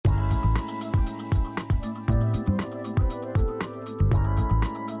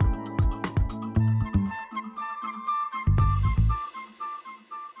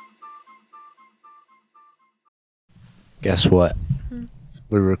Guess what?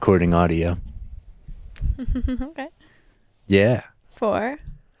 We're recording audio. Okay. Yeah. For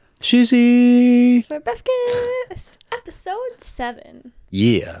Shizzy! Befkis, episode 7.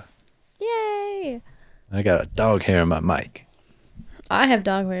 Yeah. Yay! I got a dog hair on my mic. I have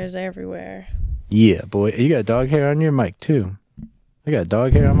dog hairs everywhere. Yeah, boy. You got dog hair on your mic, too. I got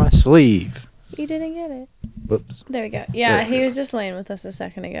dog hair on my sleeve. You didn't get it. Whoops. There we go. Yeah, There we he go. was just laying with us a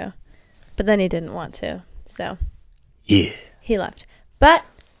second ago. But then he didn't want to. So Yeah. he left. But,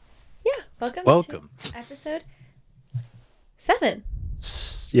 yeah, welcome Welcome. to episode 7.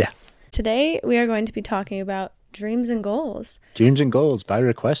 Yeah. Today we are going to be talking about dreams and goals. Dreams and goals by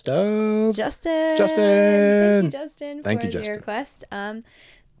request of Justin! Justin! Thank you, Justin, Thank for you, the Justin. request.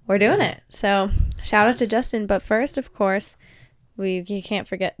 We're doing it. So, shout out to Justin. But first, of course, you can't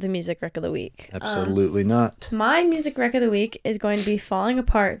forget the music rec of the week. Absolutely not. My music rec of the week is going to be Falling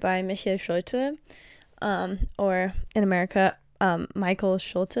Apart by Michael Schulte, or in America, Michael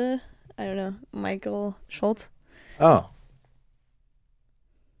Schulte. I don't know. Michael Schulte. Oh,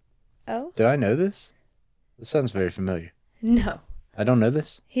 Oh? did I know this? This sounds very familiar. No. I don't know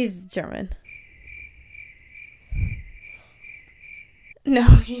this? He's German. No,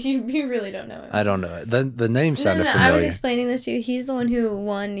 you really don't know him. I don't know it. The name sounded No, I was familiar. explaining this to you. He's the one who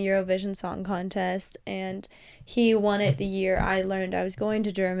won Eurovision Song Contest, and he won it the year I learned I was going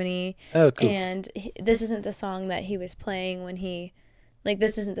to Germany. Oh, cool. And this isn't the song that he was playing when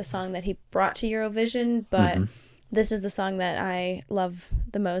this isn't the song that he brought to Eurovision, but Mhm. this is the song that I love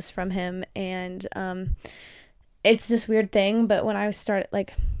the most from him. And it's this weird thing, but when I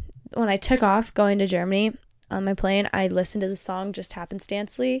took off going to Germany on my plane, I listened to the song just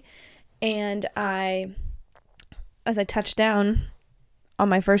happenstancely, and as I touched down on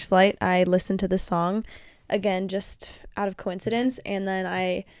my first flight, I listened to the song again just out of coincidence, and then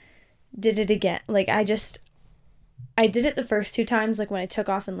I did it again. I did it the first 2 times, like when I took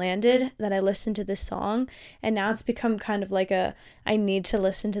off and landed, that I listened to this song, and now it's become kind of like I need to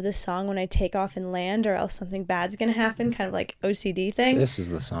listen to this song when I take off and land, or else something bad's gonna happen, kind of like OCD thing. This is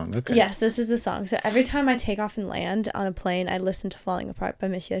the song. Okay. Yes, this is the song. So every time I take off and land on a plane, I listen to Falling Apart by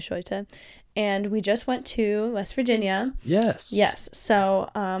Michael Schulte. And we just went to West Virginia. Yes. Yes. So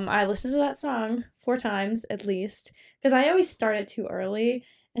I listened to that song 4 times at least, because I always start it too early,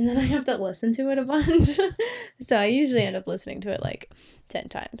 and then I have to listen to it a bunch. So I usually end up listening to it like 10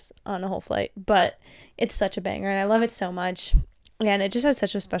 times on a whole flight. But it's such a banger, and I love it so much. And it just has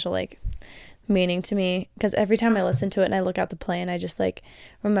such a special meaning to me, because every time I listen to it and I look out the plane, I just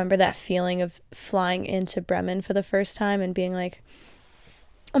remember that feeling of flying into Bremen for the first time and being like,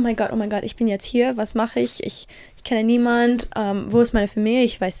 oh mein Gott, ich bin jetzt hier, was mache ich? Ich kenne niemand, wo ist meine Familie?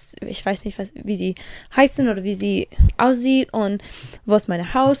 Ich weiß nicht, wie sie heißen oder wie sie aussieht, und wo ist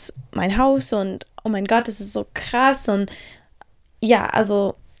mein Haus, und oh mein Gott, das ist so krass. Und ja,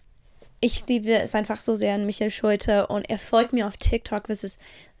 also ich liebe es einfach so sehr an Michael Schulte, und er folgt mir auf TikTok, das ist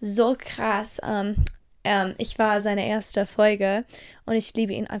so krass. Ich war seine erste Folge, und ich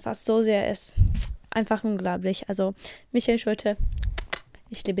liebe ihn einfach so sehr, er ist einfach unglaublich. Also Michael Schulte,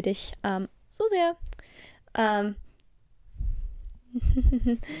 ich liebe dich so sehr.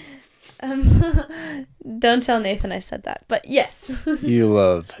 Don't tell Nathan I said that, but yes. You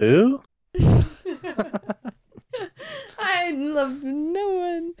love who? I love no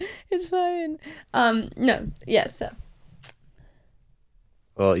one. It's fine. No, yes. So.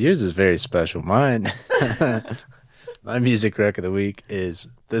 Well, yours is very special. Mine, my music rec of the week is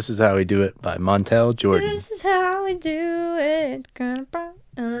 "This Is How We Do It" by Montel Jordan. This is how we do it, and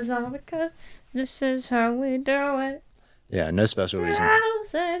it's all because this is how we do it. Yeah, no special reason.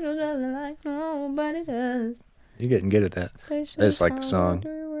 Like nobody does. You're getting good at that. I just like the song.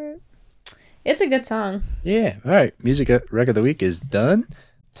 It's a good song. Yeah. All right. Music rec of the week is done.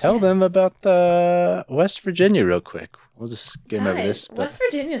 Tell them about West Virginia real quick. We'll just skim over this. But West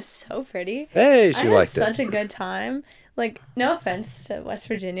Virginia is so pretty. hey, I she had liked such it. a good time. No offense to West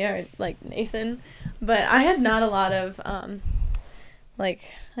Virginia or Nathan, but I had not a lot of I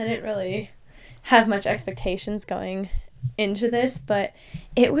didn't really have much expectations going into this, but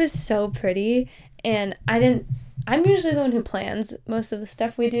it was so pretty, and I'm usually the one who plans most of the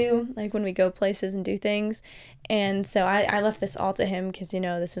stuff we do, like when we go places and do things, and so I left this all to him, because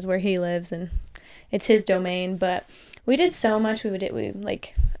this is where he lives and it's his domain. But we did so much. We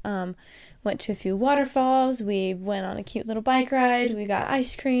went to a few waterfalls, we went on a cute little bike ride, we got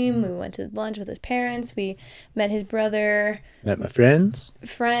ice cream, we went to lunch with his parents, we met his brother, Met my friends.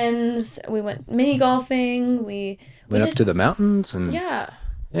 we went mini golfing, we Went up just- to the mountains and yeah,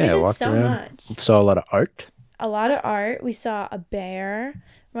 we yeah, did walked so around. much. Saw a lot of art. A lot of art. We saw a bear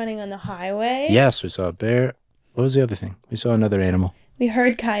running on the highway. Yes, we saw a bear. What was the other thing? We saw another animal. We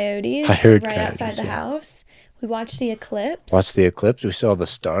heard coyotes I heard right coyotes, outside the yeah. house. We watched the eclipse. Watched the eclipse. We saw the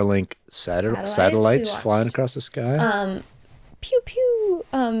Starlink satellites We flying watched, across the sky. Pew pew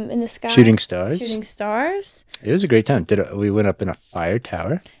in the sky. Shooting stars. Shooting stars. It was a great time. We went up in a fire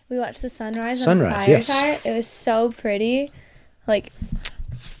tower. We watched the sunrise on a Sunrise, fire yes. tower. It was so pretty. Like,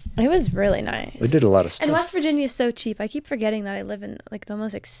 it was really nice. We did a lot of stuff. And West Virginia is so cheap. I keep forgetting that I live in like the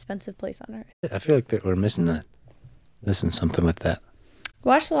most expensive place on earth. I feel like that we're missing that. Missing something with that.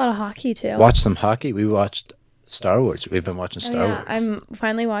 Watched a lot of hockey too. Watched some hockey. We watched Star Wars. We've been watching Star Wars. I'm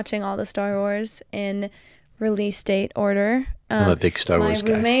finally watching all the Star Wars in release date order. I'm a big Star Wars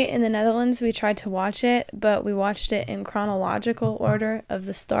guy. My roommate in the Netherlands, we tried to watch it, but we watched it in chronological order of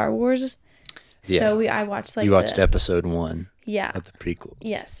the Star Wars. Yeah. So I watched like you watched episode 1 yeah. of the prequels.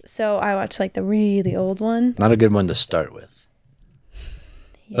 Yes. So I watched like the really old one. Not a good one to start with.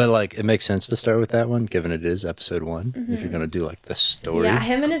 Yeah. But like it makes sense to start with that one, given it is episode 1. If you're gonna do like the story. Yeah,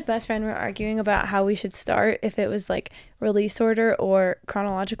 him and his best friend were arguing about how we should start, if it was like release order or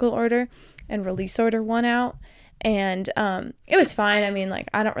chronological order, and release order won out. And it was fine. I mean, like,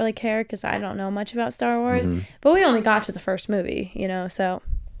 I don't really care because I don't know much about Star Wars. But we only got to the first movie, you know, so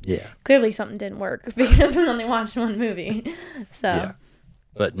Yeah. clearly something didn't work because we only watched one movie. So Yeah.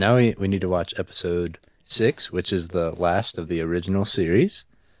 But now we need to watch episode 6, which is the last of the original series,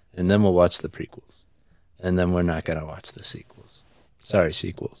 and then we'll watch the prequels. And then we're not gonna watch the sequels. Sorry,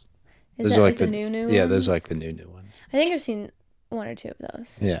 sequels. is Those that are like the new Yeah, ones? those are like the new ones. I think I've seen one or two of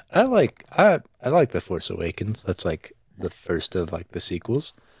those. Yeah. I like The Force Awakens. That's like the first of like the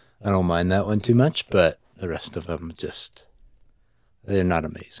sequels. I don't mind that one too much, but the rest of them they're not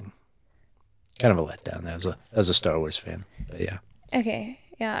amazing. Kind of a letdown as a Star Wars fan. But yeah. Okay.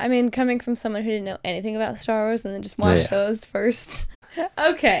 Yeah, I mean, coming from someone who didn't know anything about Star Wars and then just watched those first.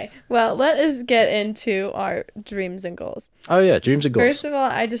 Okay, well, let us get into our dreams and goals. Oh yeah, dreams and goals. First of all,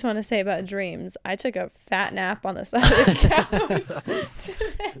 I just want to say about dreams, I took a fat nap on the side of the couch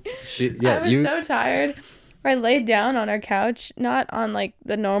today. I was so tired. I laid down on our couch, not on like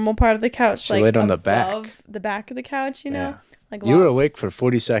the normal part of the couch, she like laid on above the back of the couch, you know? Yeah. Like you were awake for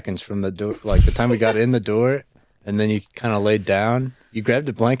 40 seconds from the door, like the time we got in the door, and then you kind of laid down. You grabbed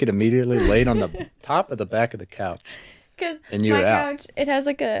a blanket immediately, laid on the top of the back of the couch. Because my couch, it has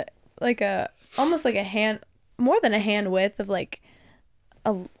like a almost like a hand, more than a hand width of like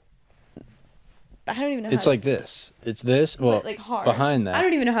a. I don't even know. It's like this. It's this. Well, like hard. Behind that. I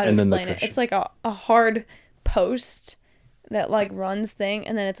don't even know how to explain it. It's like a hard post that like runs thing,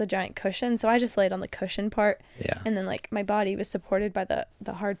 and then it's a giant cushion. So I just laid on the cushion part. Yeah. And then like my body was supported by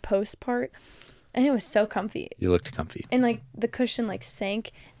the hard post part. And it was so comfy. You looked comfy. And like the cushion like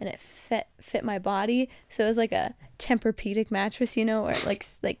sank and it fit my body. So it was like a Tempur-Pedic mattress, you know, where it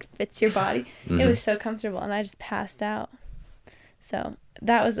like fits your body. It was so comfortable and I just passed out. So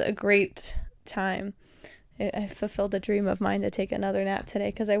that was a great time. I fulfilled a dream of mine to take another nap today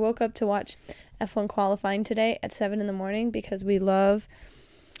because I woke up to watch F1 qualifying today at 7 a.m. because we love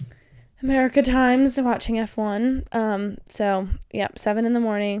America Times watching F1. So, yeah, 7 a.m.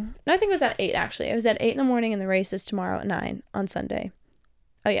 No, I think it was at 8, actually. It was at 8 a.m. and the race is tomorrow at 9 on Sunday.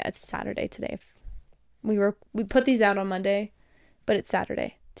 Oh, yeah, it's Saturday today. We put these out on Monday, but it's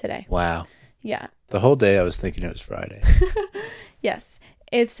Saturday today. Wow. Yeah. The whole day I was thinking it was Friday. Yes,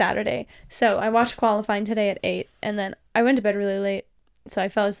 it's Saturday. So I watched qualifying today at 8, and then I went to bed really late. So I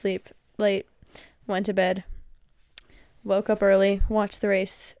fell asleep late, went to bed, woke up early, watched the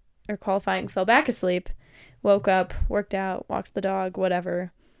race, or qualifying, fell back asleep, woke up, worked out, walked the dog,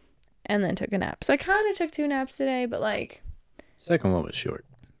 whatever, and then took a nap. So I kind of took 2 naps today, but like... Second one was short.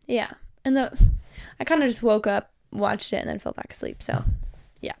 Yeah. And I kind of just woke up, watched it, and then fell back asleep. So,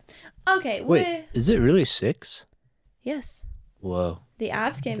 yeah. Okay. Wait, is it really 6? Yes. Whoa. The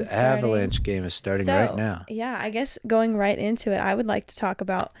Avs game is starting. starting. The Avalanche game is starting right now. Yeah, I guess going right into it, I would like to talk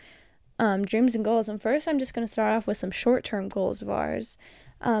about dreams and goals. And first, I'm just going to start off with some short-term goals of ours.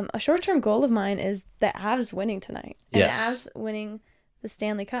 A short-term goal of mine is the Avs winning tonight. And yes. the Avs winning the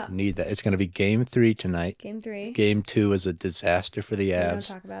Stanley Cup. Need that. It's going to be Game 3 tonight. Game 3. Game 2 was a disaster for the Avs. We don't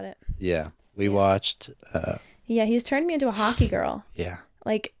talk about it. Yeah. We watched. Yeah, he's turned me into a hockey girl. Yeah.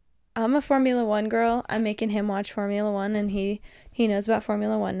 Like, I'm a Formula 1 girl. I'm making him watch Formula 1, and he knows about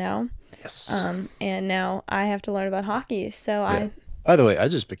Formula 1 now. Yes. And now I have to learn about hockey. So yeah. By the way, I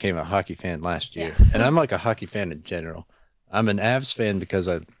just became a hockey fan last year. Yeah. And I'm like a hockey fan in general. I'm an Avs fan because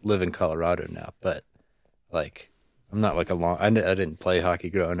I live in Colorado now, but like I'm not like I didn't play hockey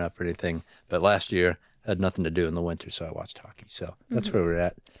growing up or anything, but last year I had nothing to do in the winter, so I watched hockey. So that's where we're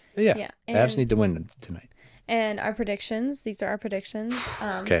at. But yeah. Avs need to win tonight. And our predictions, these are our predictions.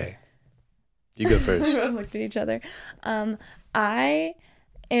 Okay. You go We first. both looked at each other. I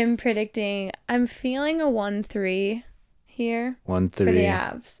am predicting. I'm feeling a 1-3 here One, for the three,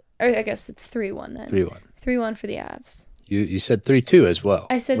 Avs. Or I guess it's 3-1 then. 3-1. 3-1 for the Avs. You said 3-2 as well.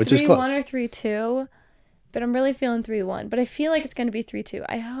 I said which is 3-1 close. or 3-2, but I'm really feeling 3-1. But I feel like it's going to be 3-2.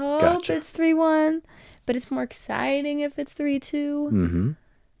 I hope Gotcha. it's 3-1, but it's more exciting if it's 3-2. Mm-hmm.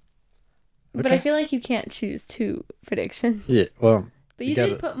 But I feel like you can't choose two predictions. Yeah, well, But you you did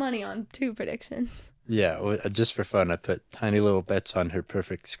gotta- put money on two predictions. yeah, well, just for fun, I put tiny little bets on her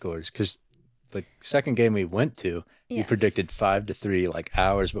perfect scores because the second game we went to, you Yes. predicted 5-3 like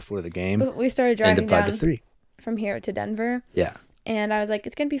hours before the game, But we started ended driving down 5-3. from here to Denver, Yeah, and I was like,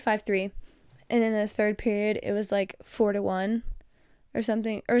 it's going to be 5-3. And in the third period, it was like 4-1 or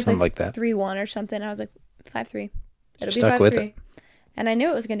something. Or it was something like that. 3-1 or something. I was like, 5-3. It'll be Stuck with 5-3. And I knew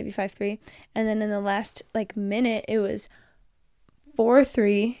it was going to be 5-3. And then in the last like minute, it was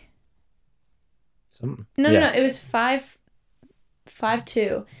 4-3. Something. No, yeah. no, it was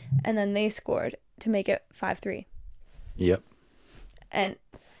 5-2. And then they scored to make it 5-3. Yep. And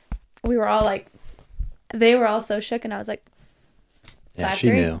we were all like, they were all so shook. And I was like, Yeah, she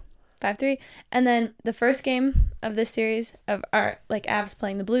 5-3. knew. 5-3. And then the first game of this series of our like Avs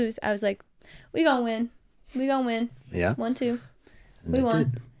playing the Blues, I was like, we gonna win. We gonna win. Yeah. 1-2. And We they won.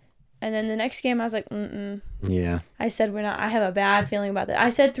 did. And then the next game, I was like, mm-mm. Yeah. I said, we're not. I have a bad feeling about that.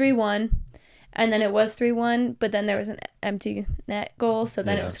 I said 3-1. And then it was 3-1. But then there was an empty net goal. So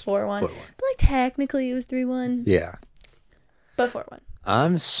then Yeah, it was it 4-1. 4-1. But like technically it was 3-1. Yeah. But 4-1.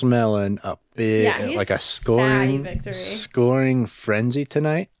 I'm smelling a bit Yeah, he's like a fatty victory. scoring frenzy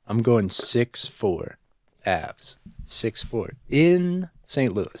tonight. I'm going 6-4 Avs. 6-4 in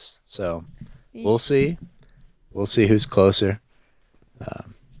St. Louis. So we'll see. We'll see who's closer.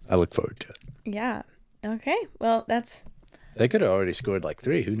 I look forward to it. Yeah. Okay. Well, They could have already scored like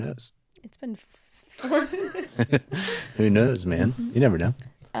 3. Who knows? it's been 4 Who knows, man? You never know.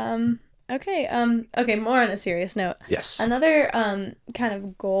 Okay. Okay. More on a serious note. Yes. Another kind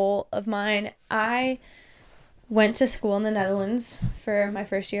of goal of mine. I went to school in the Netherlands for my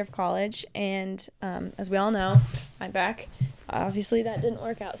first year of college, and as we all know, I'm back. Obviously, that didn't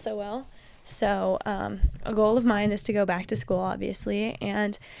work out so well. So a goal of mine is to go back to school, obviously,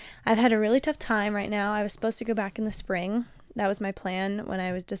 and I've had a really tough time right now. I was supposed to go back in the spring. That was my plan when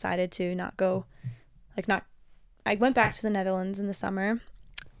I was decided to not go, I went back to the Netherlands in the summer,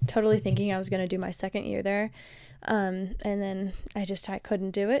 totally thinking I was going to do my second year there, and then I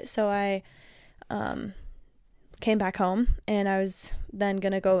couldn't do it, so I came back home, and I was then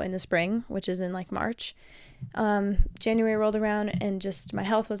going to go in the spring, which is in like March. January rolled around and just my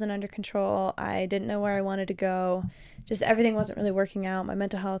health wasn't under control. I didn't know where I wanted to go. Just everything wasn't really working out, my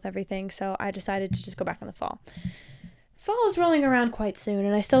mental health, everything. So I decided to just go back in the fall. Fall is rolling around quite soon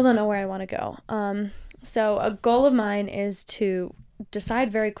and I still don't know where I want to go. So a goal of mine is to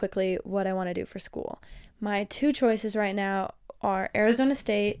decide very quickly what I want to do for school. My two choices right now are Arizona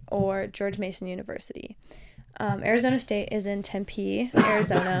State or George Mason University. Arizona State is in Tempe,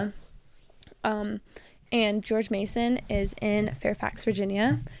 Arizona. And George Mason is in Fairfax,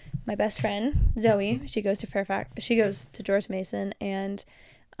 Virginia. My best friend, Zoe, she goes to George Mason, and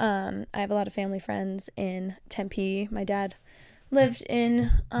I have a lot of family friends in Tempe. My dad lived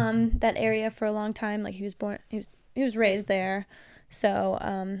in that area for a long time. Like he was raised there. So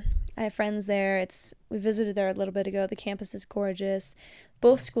I have friends there. We visited there a little bit ago. The campus is gorgeous.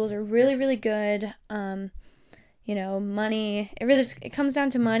 Both schools are really, really good. Money. It comes down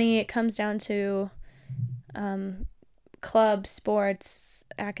to money. It comes down to clubs, sports,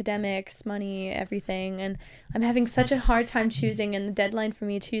 academics, money, everything. And I'm having such a hard time choosing, and the deadline for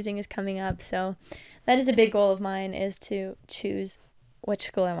me choosing is coming up. So that is a big goal of mine, is to choose which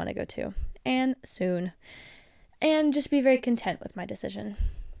school I want to go to, and soon. And just be very content with my decision.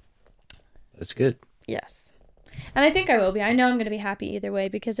 That's good. Yes. And I think I will be. I know I'm going to be happy either way,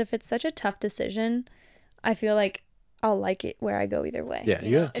 because if it's such a tough decision, I feel like I'll like it where I go either way. Yeah,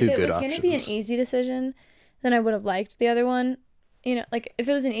 you have two good options. If it was going to be an easy decision, then I would have liked the other one. Like if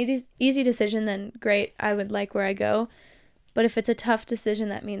it was an easy decision, then great, I would like where I go. But if it's a tough decision,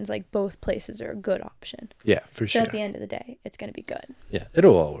 that means like both places are a good option. Yeah, for sure. So at the end of the day, it's going to be good. Yeah,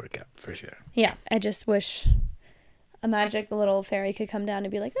 it'll all work out for sure. Yeah, I just wish a magic little fairy could come down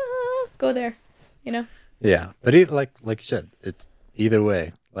and be like, go there, Yeah, but like you said, it's either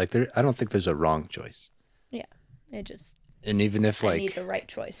way. Like I don't think there's a wrong choice. Yeah, it just. And even if I need the right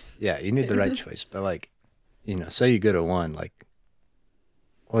choice. Yeah, you need the right choice, but say you go to one,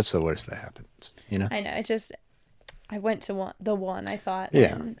 what's the worst that happens? I know. I went to the one I thought.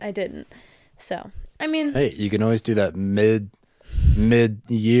 Yeah. And I didn't. So, I mean. Hey, you can always do that mid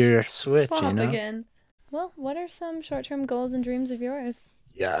mid-year switch, Swap you know? again. Well, what are some short-term goals and dreams of yours?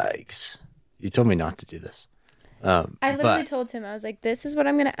 Yikes. You told me not to do this. I literally But told him, I was like, this is what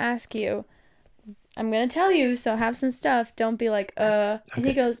I'm going to ask you. I'm going to tell you, so have some stuff. Don't be like, And he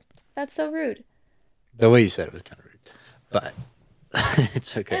Okay. goes, that's so rude. the way you said it was kind of rude. But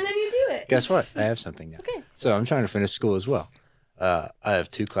it's okay. And then you do it. Guess what? I have something now. Okay. So I'm trying to finish school as well. I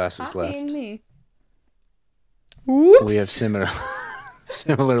have 2 classes Copying left. me. Whoops. We have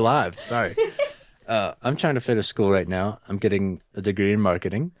similar lives. Sorry. I'm trying to finish school right now. I'm getting a degree in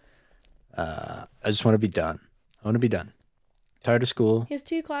marketing. I just want to be done. I want to be done. Tired of school. He has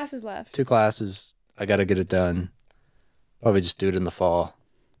 2 classes left. 2 classes. I got to get it done. Probably just do it in the fall.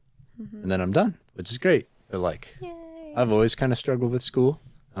 Mm-hmm. And then I'm done, which is great. But like, Yay. I've always kind of struggled with school.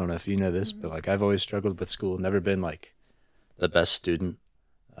 I don't know if you know this, but like I've always struggled with school. Never been like the best student.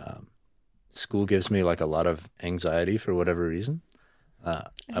 School gives me like a lot of anxiety for whatever reason. I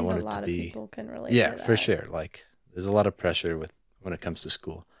I think want a it lot to of be, people can relate yeah, to that. for sure. Like there's a lot of pressure with when it comes to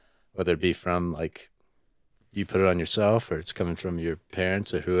school, whether it be from like you put it on yourself or it's coming from your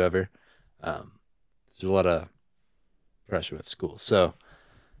parents or whoever. There's a lot of pressure with school. So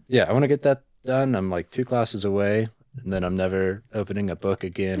yeah, I want to get that done. I'm like 2 classes away, and then I'm never opening a book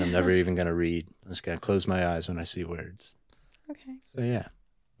again. I'm never even going to read. I'm just going to close my eyes when I see words. Okay. So yeah.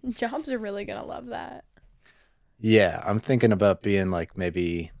 Jobs are really going to love that. Yeah, I'm thinking about being like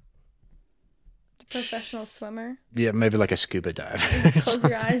maybe, Professional swimmer. yeah, maybe like a scuba diver. Just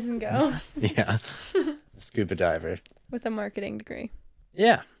close your eyes and go Yeah, scuba diver. with a marketing degree.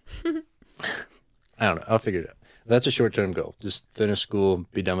 Yeah. I don't know. I'll figure it out. That's a short-term goal. Just finish school,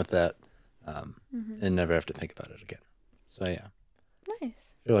 be done with that, and never have to think about it again. So yeah, Nice.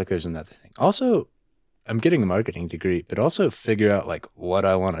 I feel like there's another thing. Also, I'm getting a marketing degree, but also figure out like what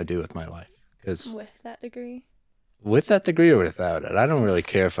I want to do with my life. Because With that degree. with that degree or without it, I don't really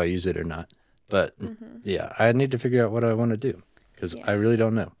care if I use it or not. But yeah, I need to figure out what I want to do because Yeah. I really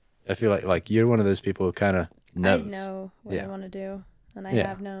don't know. I feel like you're one of those people who kind of knows. I know what Yeah. I want to do, and I Yeah.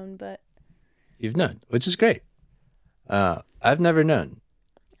 have known, but You've known, which is great. I've never known.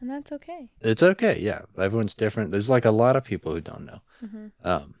 and that's okay. It's okay. Yeah, everyone's different. There's like a lot of people who don't know.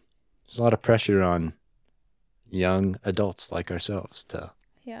 There's a lot of pressure on young adults like ourselves to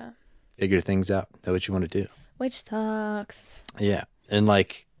Yeah. figure things out, know what you want to do. Which sucks. Yeah, and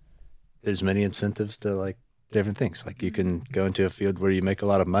like, there's many incentives to like different things. Like you can go into a field where you make a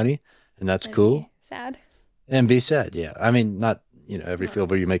lot of money, and that's And cool. be sad. And be sad. Yeah, I mean, not every field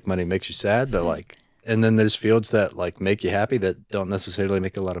where you make money makes you sad, but like, and then there's fields that like make you happy that don't necessarily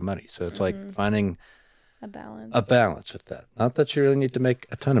make a lot of money. So it's like finding A balance. a balance with that. Not that you really need to make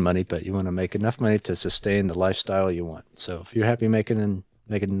a ton of money, but you want to make enough money to sustain the lifestyle you want. So if you're happy making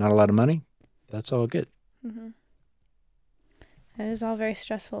not a lot of money, that's all good. It is all very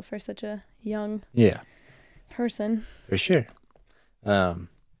stressful for such a young Yeah, person. for sure.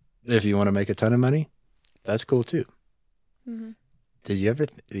 If you want to make a ton of money, that's cool too. Do you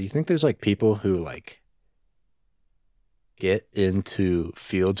think there's like people who like get into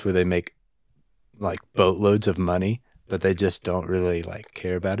fields where they make like boatloads of money, but they just don't really like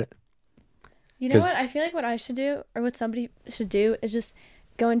care about it? You know 'Cause- what? I feel like what I should do, or what somebody should do, is just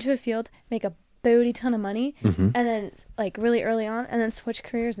go into a field, make a booty ton of money, and then like really early on, and then switch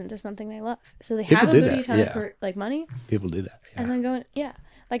careers into something they love. So they People have a do booty that, ton yeah. of like money, People do that. Yeah. and then go in, yeah.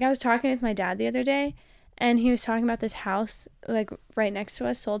 Like I was talking with my dad the other day, and he was talking about this house like right next to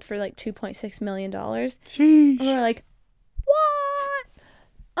us sold for like $2.6 million. And we were like,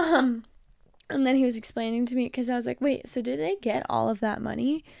 what? And then he was explaining to me, because I was like, wait, so did they get all of that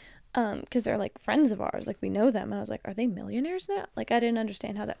money? Because they're like friends of ours, like we know them. And I was like, are they millionaires now? Like I didn't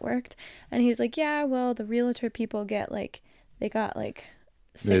understand how that worked. And he was like, yeah, well, the realtor people get like, they got like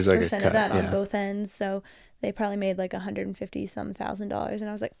 6% There's, like, a of cut, that on yeah. both ends. So they probably made like $150,000. And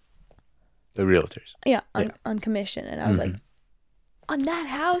I was like, The realtors. yeah, Yeah. on commission. And I was like, on that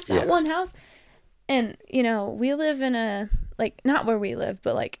house, that Yeah. one house. And, we live in a, like, not where we live,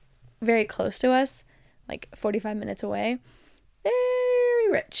 but like very close to us, like 45 minutes away.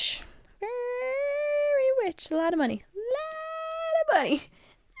 Very rich. Very rich. A lot of money.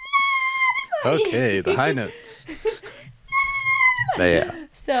 Okay, the high notes. But yeah,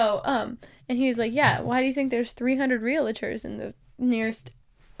 So, and he was like, yeah, why do you think there's 300 realtors in the nearest,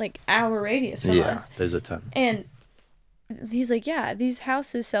 like, hour radius from yeah, us? there's a ton. And he's like, yeah, these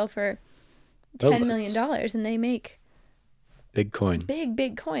houses sell for $10 million and they make Big coin.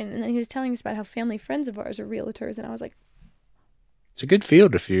 big coin. And then he was telling us about how family friends of ours are realtors. And I was like, It's a good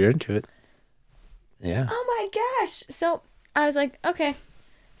field if you're into it. Yeah. oh my gosh. So I was like, okay,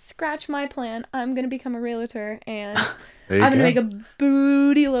 scratch my plan. I'm going to become a realtor and There you I'm gonna go. make a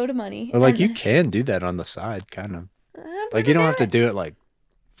booty load of money. Or like and you then- can do that on the side, kind of. I'm Like you gonna don't have to it. do it like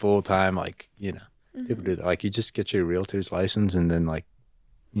full time. Like people Mhm. do that. Like you just get your realtor's license and then like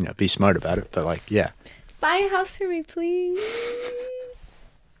be smart about it. But like Buy a house for me, please.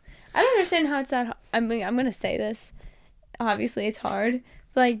 I don't understand how it's that hard. I mean, I'm gonna say this. Obviously, it's hard.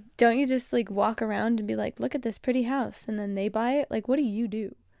 But like, don't you just like walk around and be like, "Look at this pretty house," and then they buy it? Like, what do you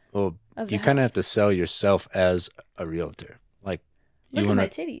do? well Of you the kind of have to house? sell yourself as a realtor. Like Look you at my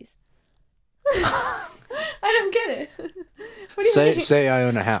want to titties. I don't get it. What do you say mean? say I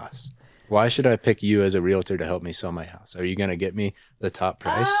own a house. Why should I pick you as a realtor to help me sell my house? Are you gonna get me the top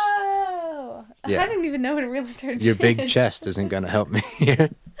price? Oh, Yeah. I don't even know what a realtor Your big did. chest isn't gonna help me here.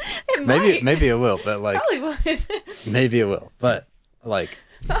 It maybe might. it will, but like Probably would. maybe it will. But like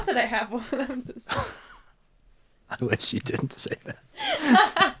Not that I have one. I'm just... I wish you didn't say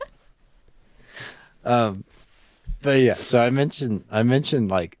that. But yeah, so I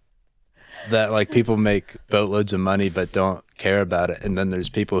mentioned like that like people make boatloads of money but don't care about it, and then there's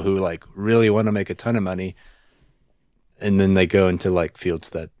people who like really want to make a ton of money, and then they go into like fields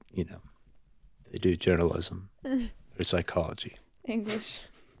that they do journalism or psychology, English.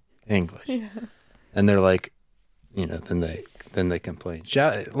 English, Yeah. and they're like, then they complain.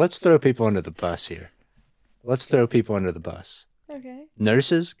 Let's throw people under the bus here. Let's throw people under the bus. Okay.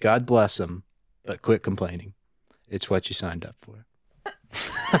 Nurses, God bless them, but quit complaining. It's what you signed up for.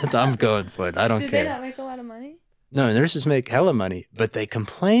 I'm going for it. I don't Did care. they not make a lot of money? No, nurses make hella money, but they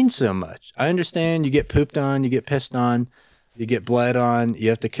complain so much. I understand you get pooped on, you get pissed on, you get bled on, you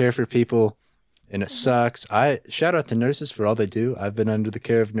have to care for people, and it sucks. I shout out to nurses for all they do. I've been under the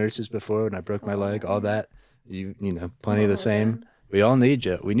care of nurses before when I broke my leg, all that. Plenty of the same. We all need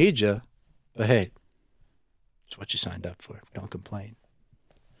you. We need you. But hey, it's what you signed up for. Don't complain.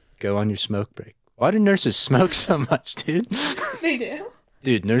 Go on your smoke break. Why do nurses smoke so much, dude? They do.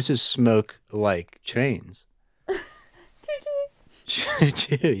 Dude, nurses smoke like trains.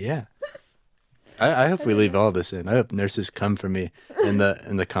 Yeah. I hope we leave all this in. I hope nurses come for me in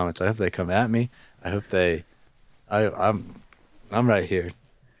the comments. I hope they come at me. I hope I'm right here.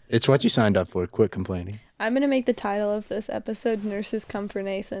 It's what you signed up for. Quit complaining. I'm gonna make the title of this episode "Nurses Come for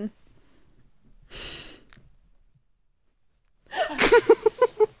Nathan."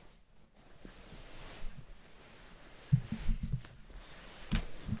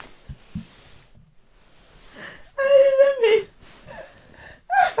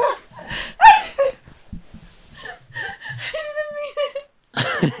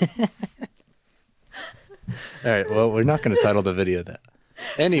 All right. Well, we're not going to title the video that.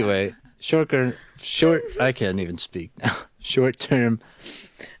 Anyway, short. I can't even speak now. Short-term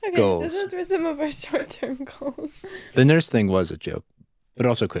Okay, goals. so those were some of our short-term goals. The nurse thing was a joke, but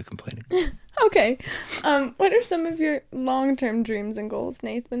also quit complaining. Okay, what are some of your long-term dreams and goals,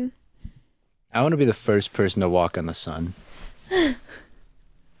 Nathan? I want to be the first person to walk on the sun.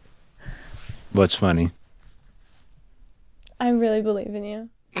 What's funny? I really believe in you.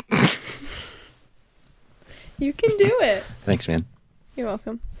 You can do it. Thanks, man. You're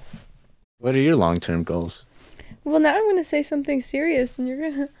welcome. What are your long-term goals? Well, now I'm gonna say something serious, and you're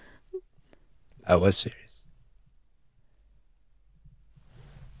gonna. I was serious.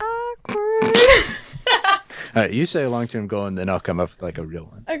 Awkward. All right, you say a long-term goal, and then I'll come up with like a real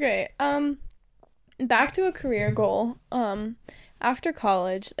one. Okay, back to a career goal. After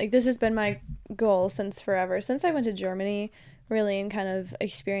college, like this has been my goal since forever. Since I went to Germany, really, and kind of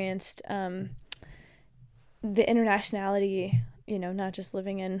experienced the internationality, not just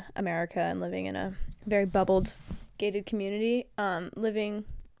living in America and living in a very bubbled, gated community, living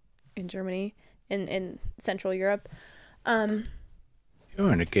in Germany, in Central Europe. You're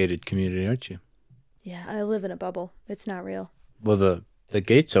in a gated community, aren't you? Yeah, I live in a bubble. It's not real. Well, the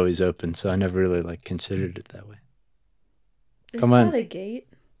gate's always open, so I never really like considered it that way. It's Come on. not a gate.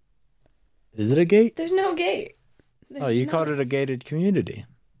 Is it a gate? There's no gate. Oh, you called it a gated community.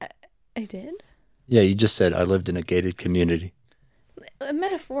 I did? Yeah, you just said I lived in a gated community.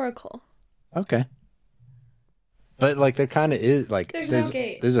 Metaphorical. Okay. But like there kind of is like There's no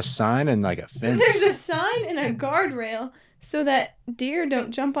gate. There's a sign and like a fence. There's a sign and a guardrail so that deer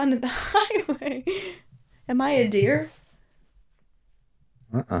don't jump onto the highway. Am I a deer?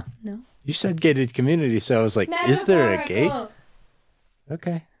 No. You said gated community, so I was like, is there a gate? Metaphorical.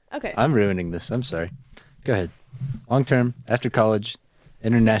 Okay. Okay. I'm ruining this. I'm sorry. Go ahead. Long term, after college,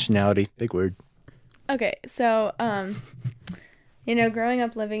 internationality, big word. Okay, so growing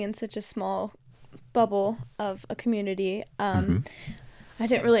up living in such a small bubble of a community, I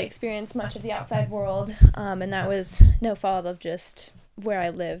didn't really experience much of the outside world, and that was no fault of just where I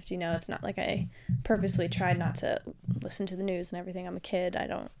lived. It's not like I purposely tried not to listen to the news and everything. I'm a kid. I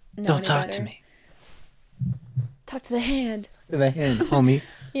don't know Don't any talk better. to me. Talk to the hand. The hand, homie.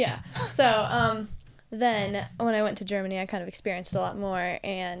 Yeah. So then when I went to Germany, I kind of experienced a lot more,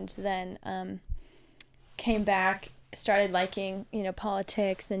 and then came back, started liking,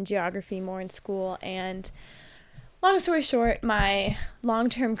 politics and geography more in school. And long story short, my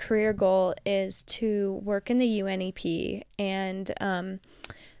long-term career goal is to work in the UNEP and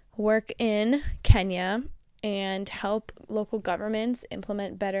work in Kenya and help local governments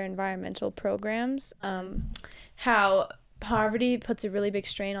implement better environmental programs. How poverty puts a really big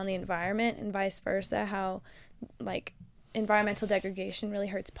strain on the environment, and vice versa, how environmental degradation really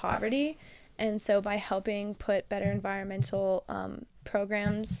hurts poverty. And so by helping put better environmental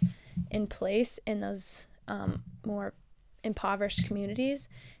programs in place in those more impoverished communities,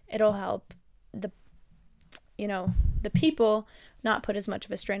 it'll help the people not put as much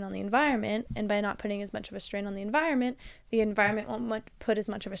of a strain on the environment. And by not putting as much of a strain on the environment won't put as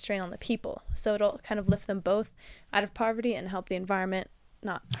much of a strain on the people. So it'll kind of lift them both out of poverty and help the environment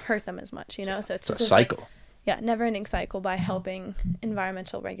not hurt them as much, So it's just a cycle. Never-ending cycle by helping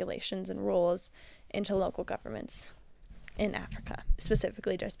environmental regulations and rules into local governments in Africa,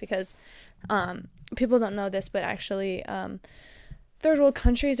 specifically, just because people don't know this, but actually third world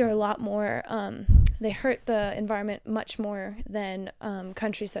countries are a lot more, they hurt the environment much more than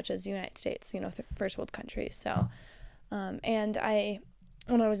countries such as the United States, first world countries. So, and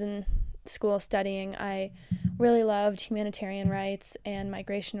when I was in school studying, I really loved humanitarian rights and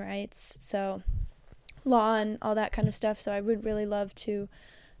migration rights, so law and all that kind of stuff. So I would really love to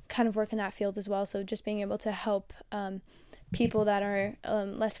kind of work in that field as well. So just being able to help people that are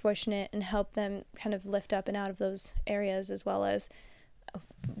less fortunate and help them kind of lift up and out of those areas, as well as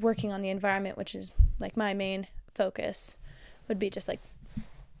working on the environment, which is my main focus, would be just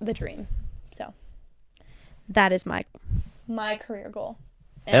the dream. So that is my career goal.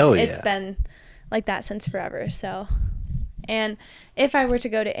 And hell yeah. It's been like that since forever. So, and if I were to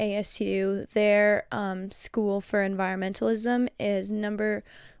go to ASU, their school for environmentalism is number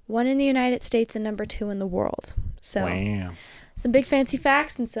 1 in the United States and number 2 in the world. So Wow. Some big fancy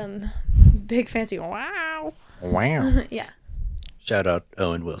facts and some big fancy wow. Yeah. Shout out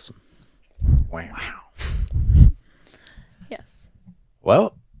Owen Wilson. Wow. Yes.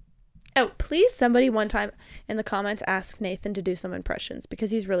 Well, Oh, please somebody one time in the comments ask Nathan to do some impressions,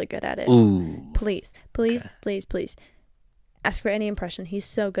 because he's really good at it. ooh. Please. Okay. Please. Ask for any impression. He's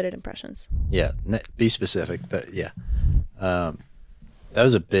so good at impressions. Yeah, be specific, but yeah. That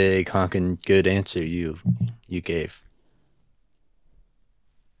was a big honking good answer you gave.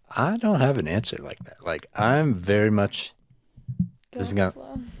 I don't have an answer like that. I'm very much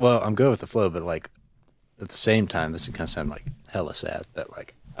well, I'm good with the flow, but at the same time, this is gonna sound hella sad, but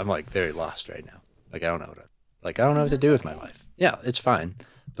I'm very lost right now. I don't know I don't know what to do with my life. Yeah, it's fine,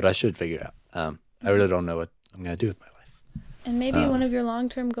 but I should figure out. I really don't know what I'm gonna do with my life. And maybe one of your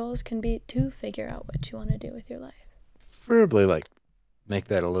long-term goals can be to figure out what you want to do with your life. Preferably make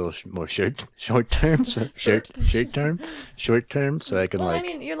that a little more short term, so short term, so I can Well, I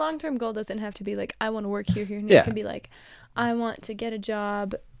mean, your long-term goal doesn't have to be I want to work here. Yeah. It can be I want to get a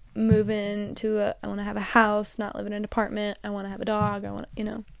job, move into I want to have a house, not live in an apartment. I want to have a dog. I want to,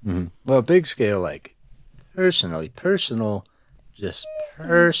 Mm-hmm. Well, big scale, personal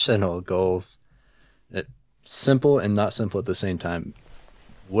goals. That simple and not simple at the same time.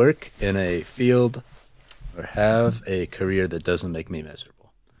 Work in a field or have a career that doesn't make me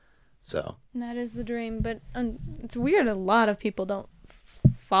miserable. So. And that is the dream, but it's weird. A lot of people don't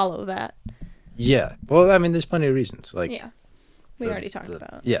follow that. Yeah. Well, I mean, there's plenty of reasons. Yeah. We already talked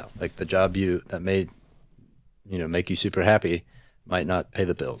about. Yeah, the job that made, make you super happy might not pay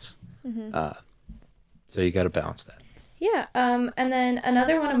the bills. Mm-hmm. So you got to balance that. Yeah. And then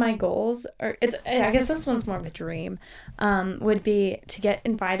another one of my goals, I guess this one's more of a dream, would be to get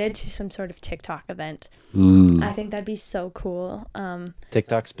invited to some sort of TikTok event. Ooh. I think that'd be so cool.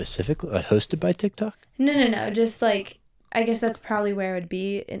 TikTok specifically, hosted by TikTok? No. Just I guess that's probably where it would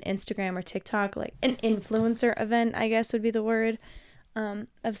be, an Instagram or TikTok, an influencer event, I guess would be the word,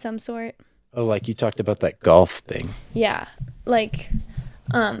 of some sort. Oh, you talked about that golf thing. Yeah.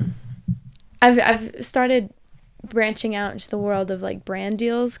 I've started branching out into the world of brand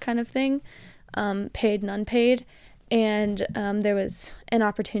deals kind of thing, paid and unpaid. And there was an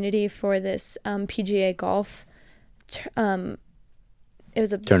opportunity for this PGA golf it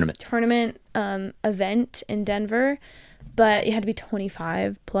was a tournament event in Denver, but you had to be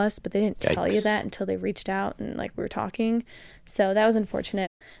 25 plus, but they didn't tell you that until they reached out and we were talking. So that was unfortunate.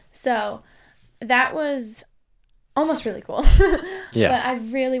 So that was almost really cool. Yeah. But I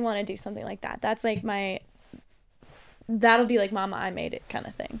really want to do something like that. That's my that'll be like Mama, I made it kind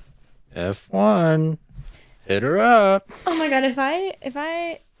of thing. F1. Hit her up. Oh my god, if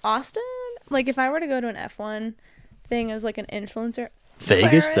I Austin, like if I were to go to an F1 thing as like an influencer,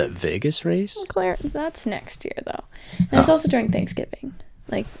 Vegas, McLaren. the Vegas race? McLaren, that's next year though. And it's also during Thanksgiving.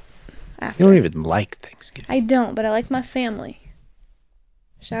 Like after. You don't even like Thanksgiving. I don't, but I like my family.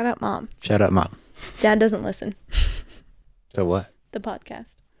 Shout out Mom. Shout out, Mom. Dad doesn't listen. So what? The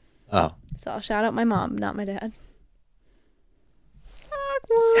podcast. Oh. So I'll shout out my mom, not my dad.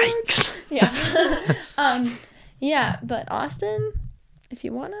 Yikes. Yeah. Yeah, but Austin, if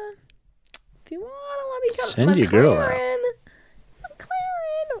you wanna let me come. Send your girl out.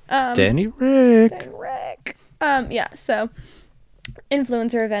 McLaren. Danny Rick. Danny Rick. Yeah, so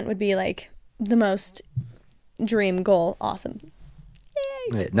influencer event would be like the most dream goal. Awesome.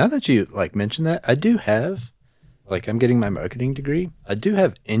 Yay. Wait, now that you like mentioned that, I do have, like, I'm getting my marketing degree. I do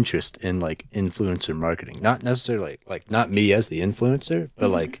have interest in like influencer marketing. Not necessarily like not me as the influencer, but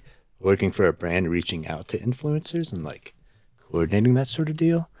like working for a brand, reaching out to influencers and like coordinating that sort of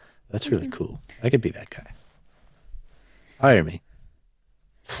deal. That's really cool. I could be that guy. Hire me,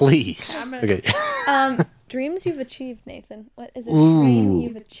 please. Okay, Dreams you've achieved, Nathan. What is a dream Ooh.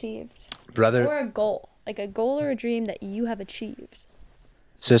 you've achieved? brother, Or a goal. Like a goal or a dream that you have achieved.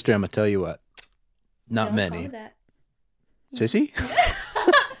 sister. I'm gonna tell you what. Not Don't call many. me that. Sissy?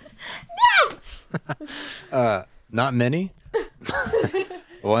 Not many.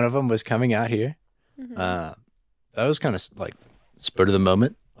 One of them was coming out here. That was kind of like spur of the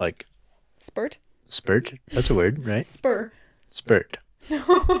moment, like Spurt? spurt. That's a word, right? Spur. Spurt.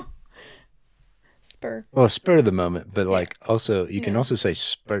 Spur. Well, spur of the moment, but like also you can No. also say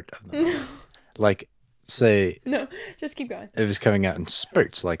spurt of the moment. Like say No, just keep going. it was coming out in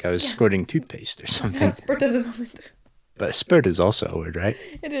spurts, like I was squirting toothpaste or something. Not spurt of the moment. But spurt is also a word, right?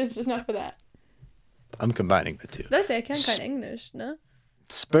 It is, just not for that. I'm combining the two. That's it. I can't kind English, no?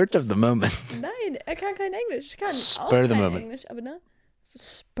 Spurt of the moment. Nein, I can't kind English. Ich kann Spur auch of the kein moment. Englisch, aber ne? So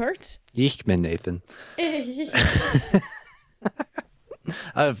spurt? Ich bin Nathan.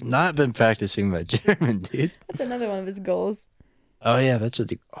 I've not been practicing my German, dude. That's another one of his goals. Oh yeah,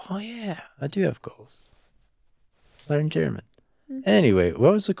 oh yeah, I do have goals. Learn German. Anyway,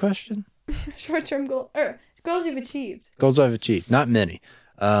 what was the question? Short-term goal. Or goals you've achieved. Goals I've achieved, not many.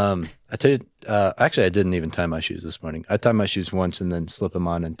 I tell you, actually, I didn't even tie my shoes this morning. I tie my shoes once and then slip them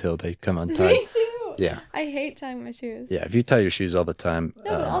on until they come untied. Me too. Yeah, I hate tying my shoes. yeah. If you tie your shoes all the time, No,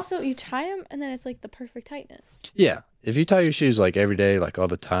 but also you tie them and then it's like the perfect tightness. yeah. If you tie your shoes like every day, like all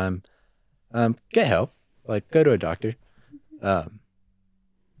the time, get help. Like go to a doctor. Oh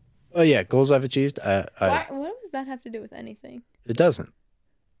yeah, goals I've achieved. What does that have to do with anything? It doesn't.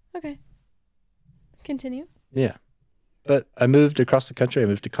 Okay. Continue. Yeah. But I moved across the country. I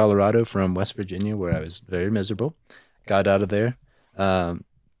moved to Colorado from West Virginia, where I was very miserable. Got out of there.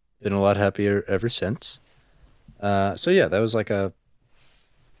 Been a lot happier ever since. So yeah, that was like a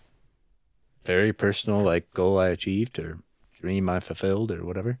very personal like goal I achieved or dream I fulfilled or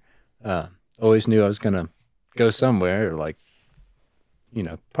whatever. Always knew I was gonna go somewhere or like,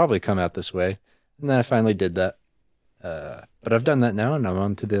 probably come out this way. And then I finally did that. But I've done that now and I'm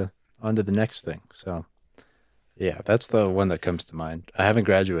on to the next thing. So yeah, that's the one that comes to mind. I haven't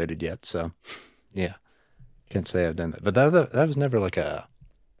graduated yet, so yeah, can't say I've done that. But that was never like a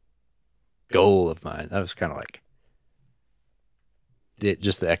goal of mine. That was kind of like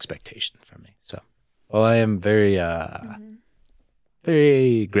just the expectation for me. So, well, I am very,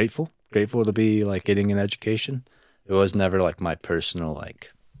 very grateful to be like getting an education. It was never like my personal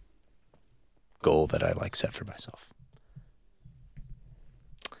like goal that I like set for myself.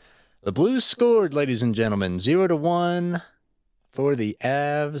 The Blues scored, ladies and gentlemen, 0-1 for the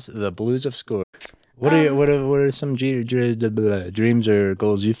Avs. The Blues have scored. What are some dreams or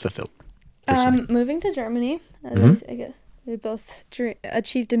goals you've fulfilled? Personally? Moving to Germany. I guess we both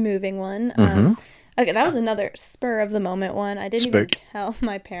achieved a moving one. Okay, that was another spur of the moment one. I didn't even tell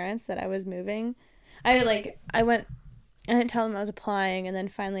my parents that I was moving. I didn't tell them I was applying, and then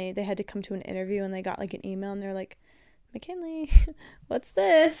finally they had to come to an interview, and they got like an email, and they're like, McKinley, what's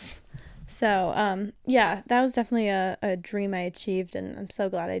this? So, yeah, that was definitely a dream I achieved, and I'm so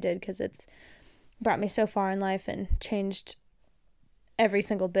glad I did because it's brought me so far in life and changed every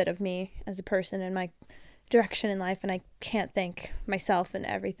single bit of me as a person and my direction in life, and I can't thank myself and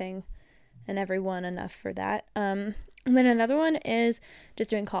everything and everyone enough for that. And then another one is just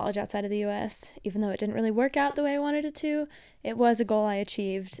doing college outside of the U.S. Even though it didn't really work out the way I wanted it to, it was a goal I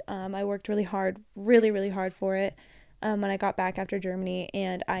achieved. I worked really hard, really, really hard for it. When I got back after Germany,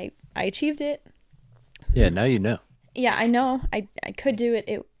 and I achieved it. Yeah, now you know. Yeah, I know. I could do it.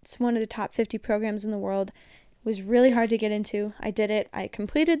 It's one of the top 50 programs in the world. was really hard to get into. I did it. I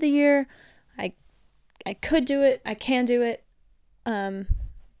completed the year. I could do it. I can do it.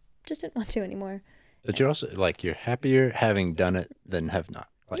 Just didn't want to anymore. But you're also like you're happier having done it than have not.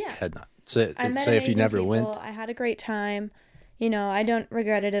 Like Yeah. had not. So I met say if you amazing never people. went. I had a great time. You know, I don't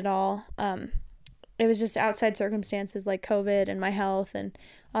regret it at all. It was just outside circumstances like COVID and my health and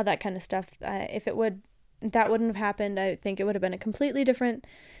all that kind of stuff. If that wouldn't have happened, I think it would have been a completely different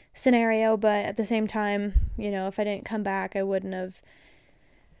scenario. But at the same time, you know, if I didn't come back, I wouldn't have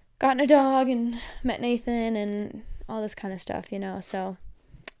gotten a dog and met Nathan and all this kind of stuff, you know. So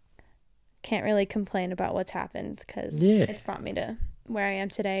can't really complain about what's happened because it's brought me to where I am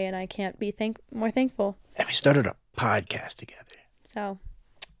today, and I can't be more thankful. And we started a podcast together. So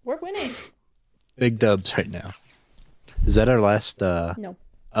we're winning. Big dubs right now. Is that our last? No.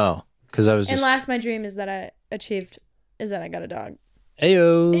 Oh, because I was just. And last, my dream is that I got a dog.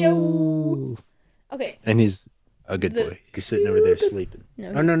 Ayo. Ayo. Okay. And he's a good boy. He's sitting over there sleeping.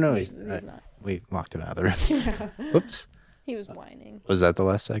 No, he's not. We locked him out of the room. Whoops. He was whining. Was that the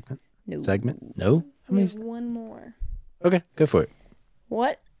last segment? No. No? How many? One more. Okay, go for it.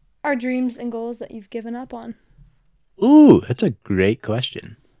 What are dreams and goals that you've given up on? Ooh, that's a great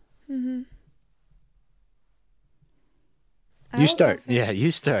question. Mm-hmm. You start. Yeah,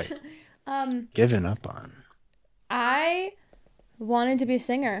 you start. Giving up on. I wanted to be a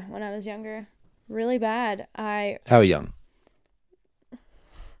singer when I was younger. Really bad. How young?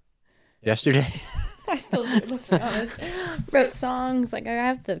 Yesterday? I still do, let's be honest. Wrote songs. Like, I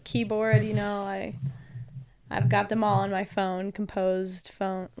have the keyboard, you know. I've got them all on my phone, composed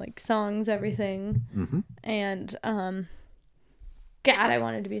like songs, everything. Mm-hmm. And, God, I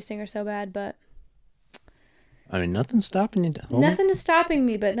wanted to be a singer so bad, but... I mean, nothing's stopping you. Nothing is stopping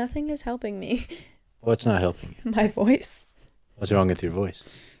me, but nothing is helping me. What's not helping you? My voice. What's wrong with your voice?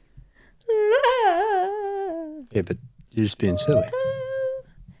 Yeah, but you're just being silly.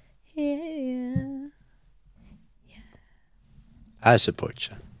 Yeah. I support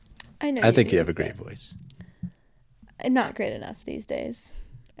you. I know. I think you have a great voice. Not great enough these days.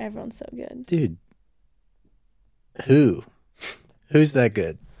 Everyone's so good. Dude. Who? Who's that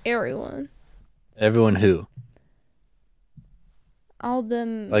good? Everyone. Everyone who? All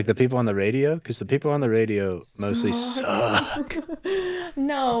them. Like the people on the radio? Because the people on the radio mostly suck.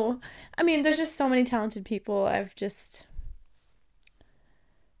 No. I mean, there's just so many talented people. I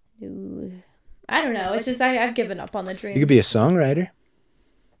don't know. It's just I've given up on the dream. You could be a songwriter.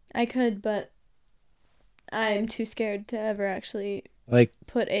 I could, but I'm too scared to ever actually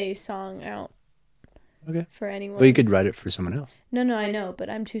put a song out. Okay. For anyone. Well, you could write it for someone else. No, I know, but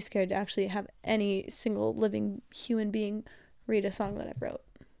I'm too scared to actually have any single living human being read a song that I've wrote.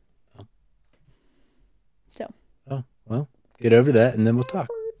 Oh. So. Oh, well, get over that and then we'll talk.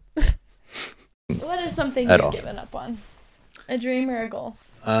 What is something you've given up on? A dream or a goal?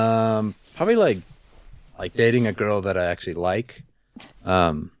 Probably like dating a girl that I actually like.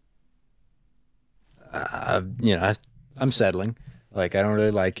 I'm settling. Like, I don't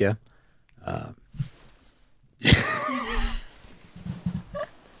really like you.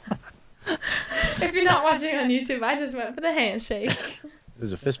 If you're not watching on YouTube, I just went for the handshake. It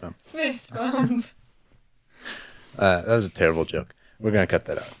was a fist bump. Fist bump. That was a terrible joke. We're gonna cut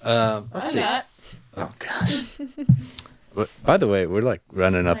that out. Let's see. Not. Oh gosh. But, by the way, we're like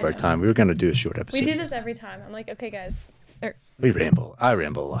running up our time. We were gonna do a short episode. We do this every time. I'm like, okay, guys. We ramble. I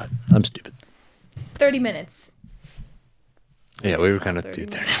ramble a lot. I'm stupid. 30 minutes. Yeah, we were gonna do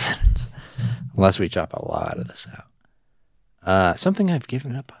 30 minutes. Unless we chop a lot of this out. Something I've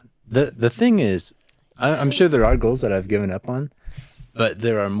given up on. The thing is, I'm sure there are goals that I've given up on, but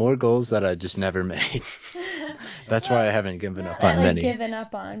there are more goals that I just never made. That's why I haven't given up on many. Given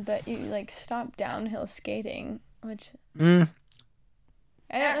up on, but you stopped downhill skating, which I don't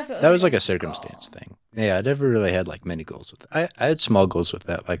know if it was that was like a circumstance thing. Yeah, I never really had like many goals with it. I had small goals with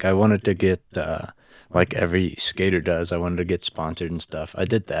that. Like I wanted to get like every skater does. I wanted to get sponsored and stuff. I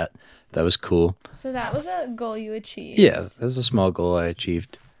did that. That was cool. So that was a goal you achieved. Yeah, that was a small goal I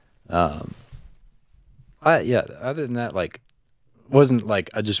achieved. Other than that, like, wasn't like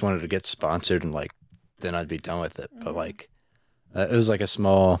I just wanted to get sponsored and like then I'd be done with it. Mm-hmm. But like, it was like a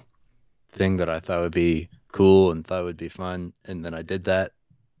small thing that I thought would be cool and thought would be fun, and then I did that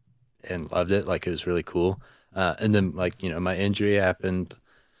and loved it. Like it was really cool. And then like my injury happened.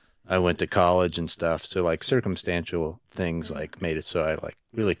 I went to college and stuff, so like circumstantial things like made it so I like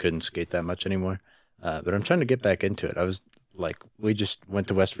really couldn't skate that much anymore. But I'm trying to get back into it. I was like, we just went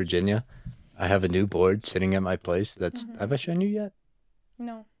to West Virginia. I have a new board sitting at my place. That's have I shown you yet?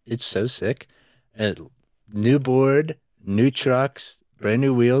 No. It's so sick. And new board, new trucks, brand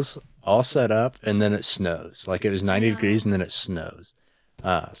new wheels. all set up, and then it snows. Like it was 90 know. degrees, and then it snows.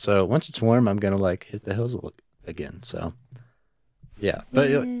 So once it's warm, I'm gonna like hit the hills again. So yeah, but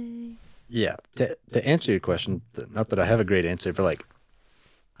Yay. yeah, to answer your question, not that I have a great answer, but like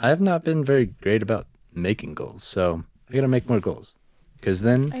I have not been very great about making goals. So I gotta make more goals, because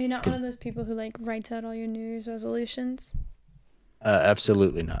then Are you not one of those people who like writes out all your New Year's resolutions?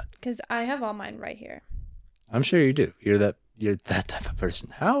 absolutely not. Because I have all mine right here. I'm sure you do. You're that type of person.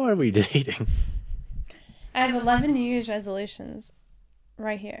 How are we dating? I have 11 New Year's resolutions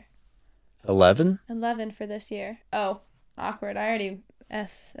right here. 11? 11 for this year. Oh, awkward. I already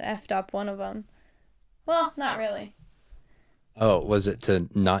F'd up one of them. Well, not really. Oh, was it to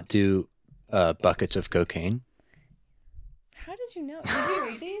not do buckets of cocaine? How did you know? Did you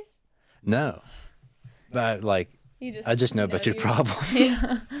read these? No. But like, You I just know about your problem.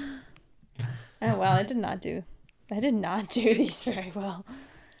 Yeah. Oh well, I did not do these very well.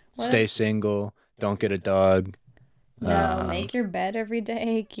 What Stay single. Don't get a dog. No, make your bed every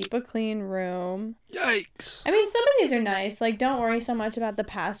day. Keep a clean room. Yikes. I mean, some of these are nice. Like, don't worry so much about the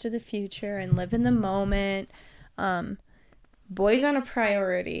past or the future and live in the moment. Boys aren't a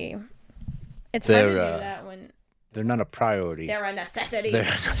priority. It's hard to do that when they're not a priority. they're a necessity. They're a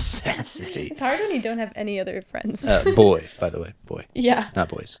necessity. It's hard when you don't have any other friends. Boy, by the way. Boy. Yeah. Not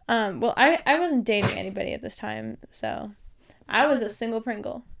boys. Well, I wasn't dating anybody at this time, so I was a single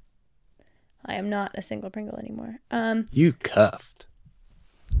Pringle. I am not a single Pringle anymore. You cuffed.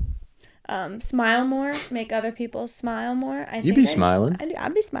 Smile more, make other people smile more. You be smiling.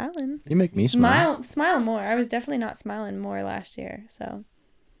 I'd be smiling. You make me smile. Smile more. I was definitely not smiling more last year, so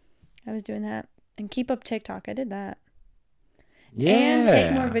I was doing that. And keep up TikTok. I did that. Yeah. And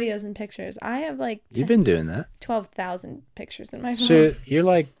take more videos and pictures. I have like You've been doing that. 12,000 pictures in my phone. So you're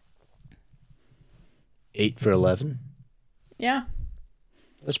like 8 for 11. Yeah.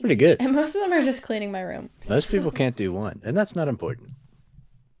 That's pretty good. And most of them are just cleaning my room. Most people can't do one, and that's not important.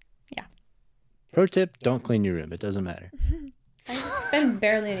 Yeah. Pro tip, don't clean your room. It doesn't matter. I spend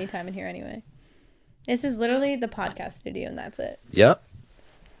barely any time in here anyway. This is literally the podcast studio, and that's it. Yep.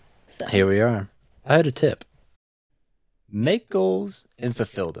 So. Here we are. I had a tip. Make goals and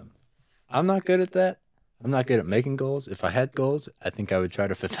fulfill them. I'm not good at that. I'm not good at making goals. If I had goals, I think I would try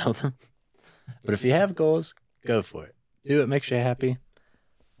to fulfill them. But if you have goals, go for it. Do what makes you happy.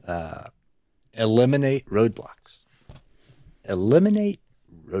 Eliminate roadblocks. Eliminate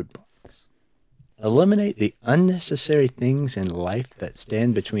roadblocks. Eliminate the unnecessary things in life that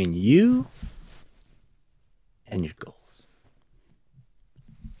stand between you and your goals.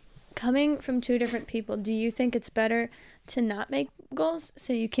 Coming from two different people, do you think it's better to not make goals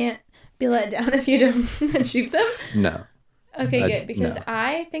so you can't be let down if you don't achieve them? No. Okay, good. Because no.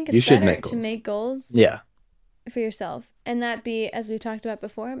 I think You it's should better make to goals. make goals Yeah. for yourself. And that be, as we talked about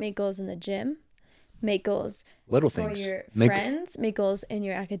before, make goals in the gym, make goals Little for things. your friends, make goals in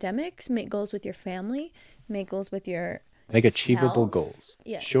your academics, make goals with your family, make goals with your Make achievable self. goals.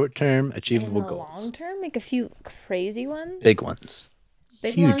 Yes. Short-term, achievable in the goals. long term, make a few crazy ones. Big ones.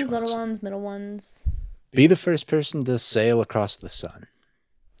 Big Huge ones, little ones, middle ones. Be the first person to sail across the sun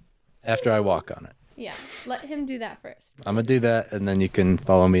after I walk on it. Yeah, let him do that first. I'm going to do that, and then you can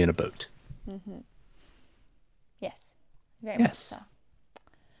follow me in a boat. Mm-hmm. Yes, very Yes. much so.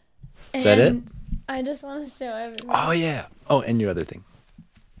 Is that it? I just want to show everyone. Oh, yeah. Oh, and your other thing.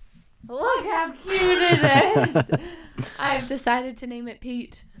 Look how cute it is. I've decided to name it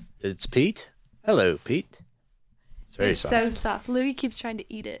Pete. It's Pete. Hello, Pete. It's very soft. So soft. Louis keeps trying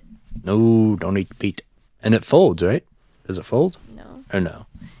to eat it. No, don't eat Pete. And it folds, right? Does it fold? No. Or no?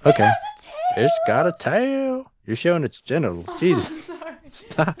 Okay. It has a tail. It's got a tail. You're showing its genitals. Jesus. Sorry.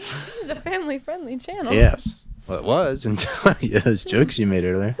 Stop. This is a family-friendly channel. Yes. Well, it was until those jokes you made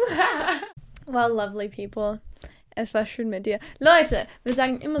earlier. Well, lovely people. Es war schön mit dir. Leute, wir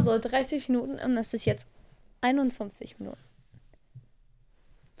sagen immer so 30 Minuten und das ist jetzt 51 Minuten.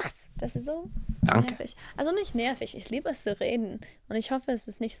 Was? Das ist so Danke. nervig. Also nicht nervig. Ich liebe es zu reden. Und ich hoffe, es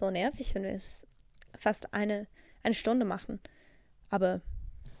ist nicht so nervig, wenn wir es fast eine Stunde machen. Aber,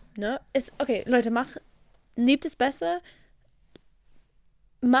 ne? Okay, Leute, liebt es besser.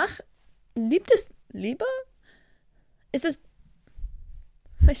 Liebt es lieber? Ist es,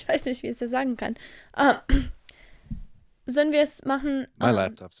 ich weiß nicht, wie ich es dir sagen kann. Sollen wir es machen? My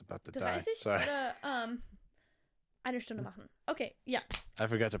laptop's about to die. 30 Sorry. oder eine Stunde machen? Okay, ja. I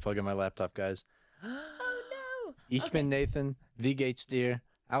forgot to plug in my laptop, guys. Oh no! Ich bin Nathan. Wie geht's dir?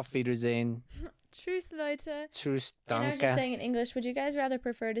 Auf Wiedersehen. Tschüss, Leute. Tschüss, And I was just danke. saying in English, would you guys rather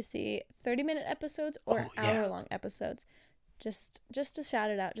prefer to see 30-minute episodes or Oh, yeah. hour-long episodes? Just to shout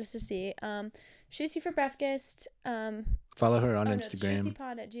it out, just to see. Shoosie for Breakfast. Follow her on Oh no, it's Instagram.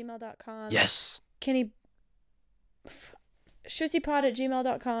 shoosiepod@gmail.com. Yes. Kenny.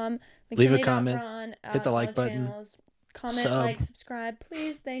 Shoosiepod@gmail.com. Leave a McKinley comment. Ron, Hit the on all like button. channels. Comment, Sub. like, subscribe,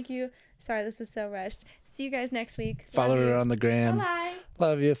 please. Thank you. Sorry, this was so rushed. See you guys next week. Follow her on the gram. Bye.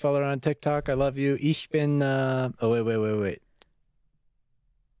 Love you. Follow her on TikTok. I love you. Ich bin. Oh wait.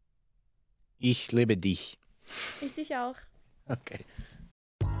 Ich liebe dich. Ich dich auch. Okay.